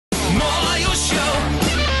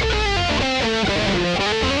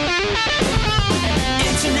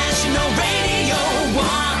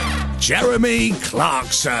Jeremy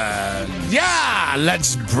Clarkson. Yeah,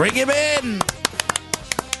 let's bring him in.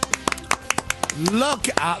 Look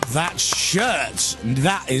at that shirt.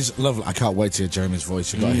 That is lovely. I can't wait to hear Jeremy's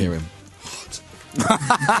voice. You've got to hear him.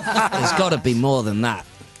 There's got to be more than that.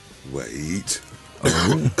 Wait.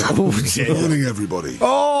 Dear. Morning, everybody.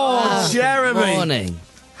 Oh, Jeremy. Morning.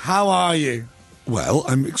 How are you? Well,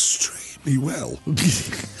 I'm extremely well,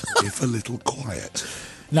 if a little quiet.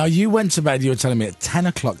 Now, you went to bed, you were telling me, at 10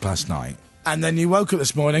 o'clock last night, and then you woke up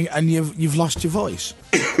this morning and you've lost your voice.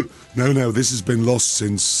 No, this has been lost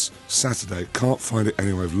since Saturday. Can't find it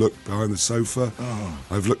anywhere. I've looked behind the sofa. Oh.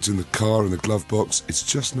 I've looked in the car, in the glove box. It's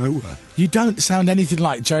just nowhere. You don't sound anything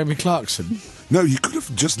like Jeremy Clarkson. No, you could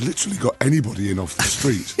have just literally got anybody in off the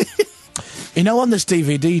street. You know, on this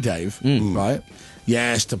DVD, Dave, right?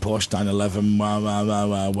 Yes, the Porsche 911,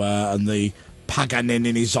 and the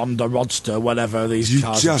Paganini Zonda Rodster, whatever these cars are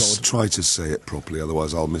called. You just try to say it properly,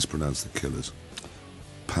 otherwise I'll mispronounce the killers.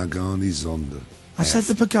 Pagani Zonda. I said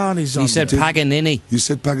the Pagani Zonda. You said Paganini. You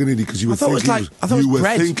said Paganini because you were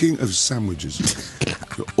thinking of sandwiches.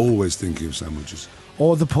 You're always thinking of sandwiches.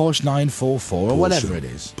 Or the Porsche 944, or whatever it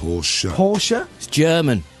is. Porsche. It's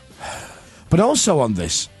German. But also on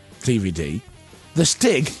this DVD, the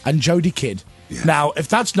Stig and Jodie Kidd. Yeah. Now, if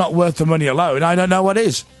that's not worth the money alone, I don't know what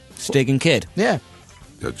is. Stig and Kidd. Yeah.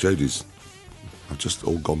 Yeah, Jodie's... I've just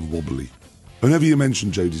all gone wobbly. Whenever you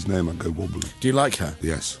mention Jodie's name, I go wobbly. Do you like her?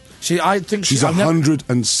 Yes. I think she's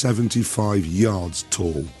 175 yards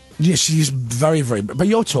tall. Yeah, she's very, very... But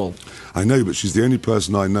you're tall. I know, but she's the only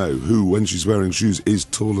person I know who, when she's wearing shoes, is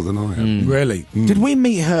taller than I am. Really? Did we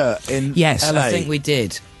meet her in Yes, LA? I think we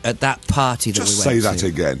did. At that party that Just we went say to. that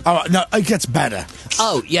again. Oh, no, it gets better.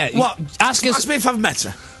 Oh, yeah. What? Ask us. Ask me if I've met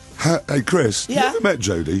her. Hey, Chris, Yeah? you ever met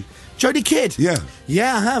Jodie? Jodie Kidd? Yeah.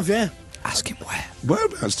 Yeah, I have, yeah. Ask him where.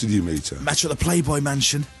 Whereabouts did you meet her? Met her at the Playboy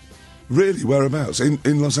Mansion. Really? Whereabouts? In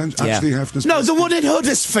Los Angeles? Yeah. Actually, Hafner's... No, the one in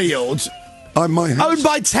Huddersfield. My house. Owned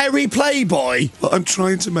by Terry Playboy. Well, I'm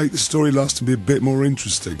trying to make the story last and be a bit more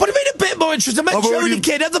interesting. What do you mean a bit more interesting? I met Jodie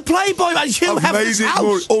Kidd at the Playboy Mansion. I've made it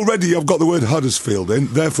more... Already I've got the word Huddersfield in,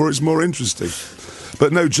 therefore it's more interesting.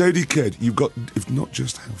 But no, Jodie Kidd, you've got... If not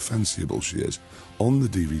just how fanciable she is, on the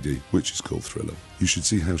DVD, which is called Thriller, you should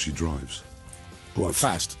see how she drives. What,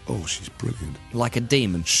 fast? Oh, she's brilliant. Like a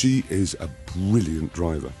demon. She is a brilliant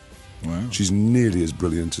driver. Wow. She's nearly as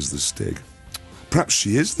brilliant as the Stig. Perhaps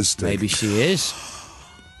she is the Stig. Maybe she is.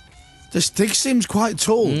 The Stig seems quite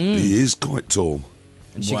tall. He is quite tall.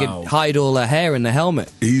 And she could hide all her hair in the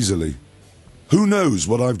helmet. Easily. Who knows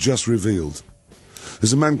what I've just revealed?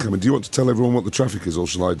 There's a man coming. Do you want to tell everyone what the traffic is, or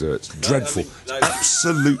shall I do it? It's dreadful.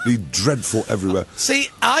 Absolutely dreadful everywhere. See,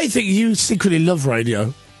 I think you secretly love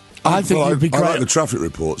radio. I think you'd be great. I like the traffic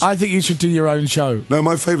reports. I think you should do your own show. No,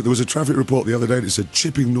 my favourite, there was a traffic report the other day that said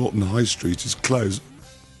Chipping Norton High Street is closed.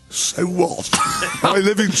 So what? I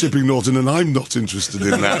live in Chipping Norton and I'm not interested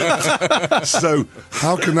in that. So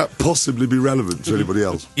how can that possibly be relevant to anybody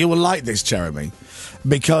else? You will like this, Jeremy,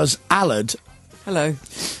 because Allard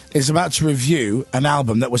is about to review an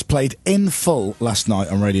album that was played in full last night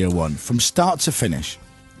on Radio 1, from start to finish.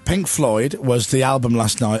 Pink Floyd was the album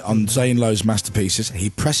last night on Zane Lowe's Masterpieces. He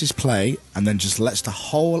presses play and then just lets the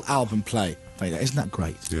whole album play. Isn't that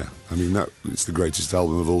great? Yeah, I mean, it's the greatest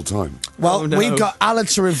album of all time. Well, we've got Alan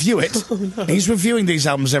to review it. He's reviewing these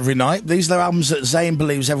albums every night. These are albums that Zane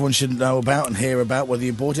believes everyone should know about and hear about. Whether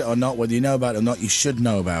you bought it or not, whether you know about it or not, you should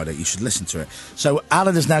know about it. You should listen to it. So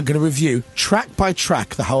Alan is now going to review, track by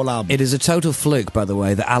track, the whole album. It is a total fluke, by the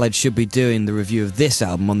way, that Alad should be doing the review of this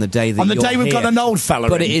album on the day that we've got an old fella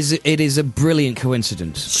But in. it is a brilliant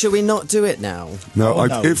coincidence. Should we not do it now? No,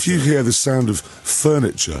 if you hear the sound of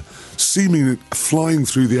furniture seemingly flying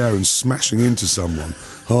through the air and smashing into someone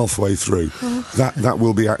halfway through, that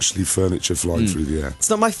will be actually furniture flying through the air. It's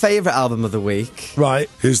not my favourite album of the week. Right.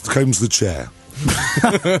 Here comes the chair.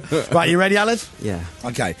 Right, you ready, Alan? Yeah.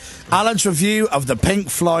 Okay. Alan's review of the Pink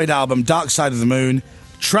Floyd album Dark Side of the Moon,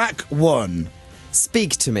 track 1.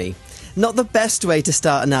 Speak to Me. Not the best way to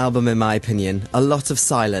start an album, in my opinion. A lot of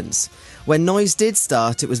silence. When noise did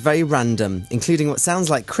start, it was very random, including what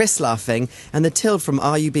sounds like Chris laughing and the tilt from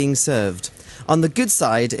Are You Being Served? On the good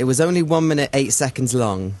side, it was only 1 minute 8 seconds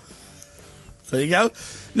long. There you go.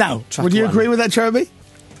 Now, Track would you 1. agree with that, Jeremy?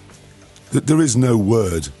 There is no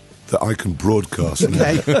word that I can broadcast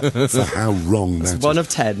now for how wrong that is. 1 of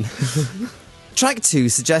 10. Track 2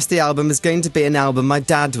 suggests the album is going to be an album my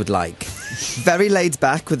dad would like. Very laid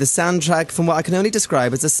back with a soundtrack from what I can only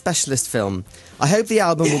describe as a specialist film. I hope the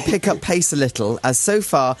album will pick up pace a little, as so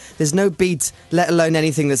far there's no beat, let alone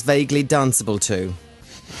anything that's vaguely danceable to.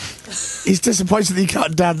 He's disappointed that you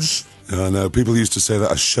can't dance. I know, people used to say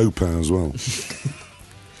that as Chopin as well.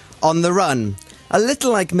 On the Run. A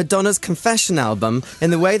little like Madonna's Confession album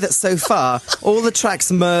in the way that so far all the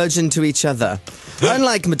tracks merge into each other.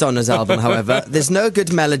 Unlike Madonna's album, however, there's no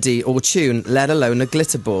good melody or tune, let alone a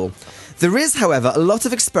glitter ball. There is, however, a lot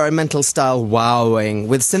of experimental style wowing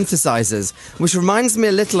with synthesizers, which reminds me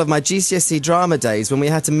a little of my GCSE drama days when we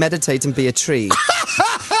had to meditate and be a tree.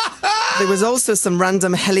 There was also some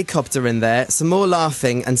random helicopter in there, some more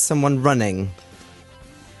laughing and someone running.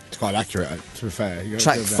 It's quite accurate, to be fair.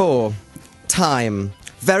 Track 4, Time.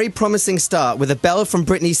 Very promising start with a bell from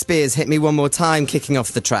Britney Spears, Hit Me One More Time, kicking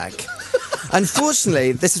off the track.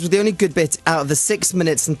 Unfortunately, this is the only good bit out of the 6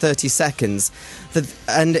 minutes and 30 seconds.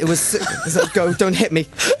 And it was... Go, don't hit me.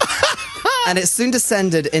 And it soon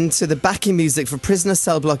descended into the backing music for Prisoner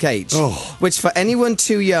Cell Block H, which for anyone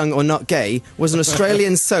too young or not gay, was an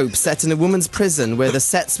Australian soap set in a woman's prison where the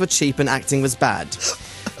sets were cheap and acting was bad.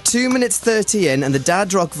 2 minutes 30 in and the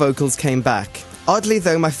dad rock vocals came back. Oddly,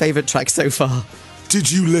 though, my favourite track so far.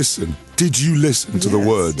 Did you listen? Did you listen to the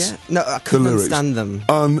words? Yeah. No, I couldn't understand them.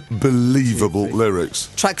 Unbelievable lyrics.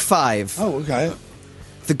 Track 5. Oh, okay.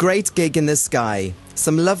 The Great Gig in the Sky.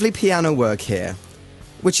 Some lovely piano work here,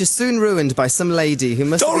 which is soon ruined by some lady who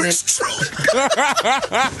must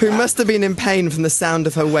have been in pain from the sound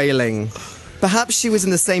of her wailing. Perhaps she was in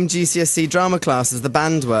the same GCSE drama class as the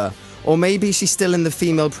band were, or maybe she's still in the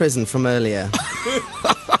female prison from earlier.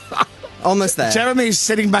 Almost there. Jeremy's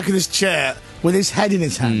sitting back in his chair with his head in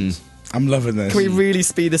his hands. I'm loving this. Can we really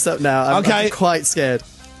speed this up now? I'm quite scared.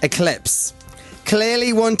 Eclipse.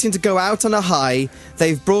 Clearly wanting to go out on a high,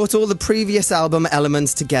 they've brought all the previous album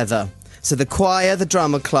elements together. So the choir, the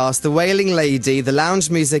drama class, the wailing lady, the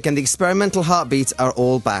lounge music and the experimental heartbeat are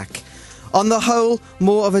all back. On the whole,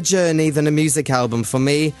 more of a journey than a music album for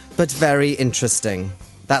me, but very interesting.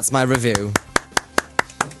 That's my review.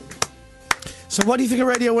 So what do you think of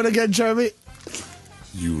Radio 1 again, Jeremy?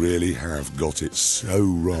 You really have got it so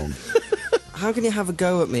wrong. How can you have a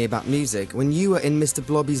go at me about music when you were in Mr.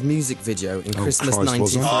 Blobby's music video in Christmas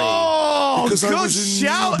Christ, '93? Oh, Because I good was a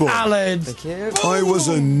shout, new boy. Alan. Thank you. I was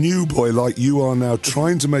a new boy like you are now,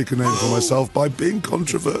 trying to make a name for myself by being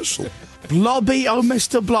controversial. Blobby, oh,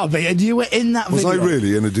 Mr. Blobby, and you were in that Was video. I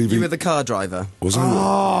really in a DVD? You were the car driver. Was I?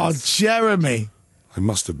 Oh, Jeremy. I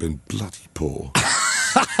must have been bloody poor.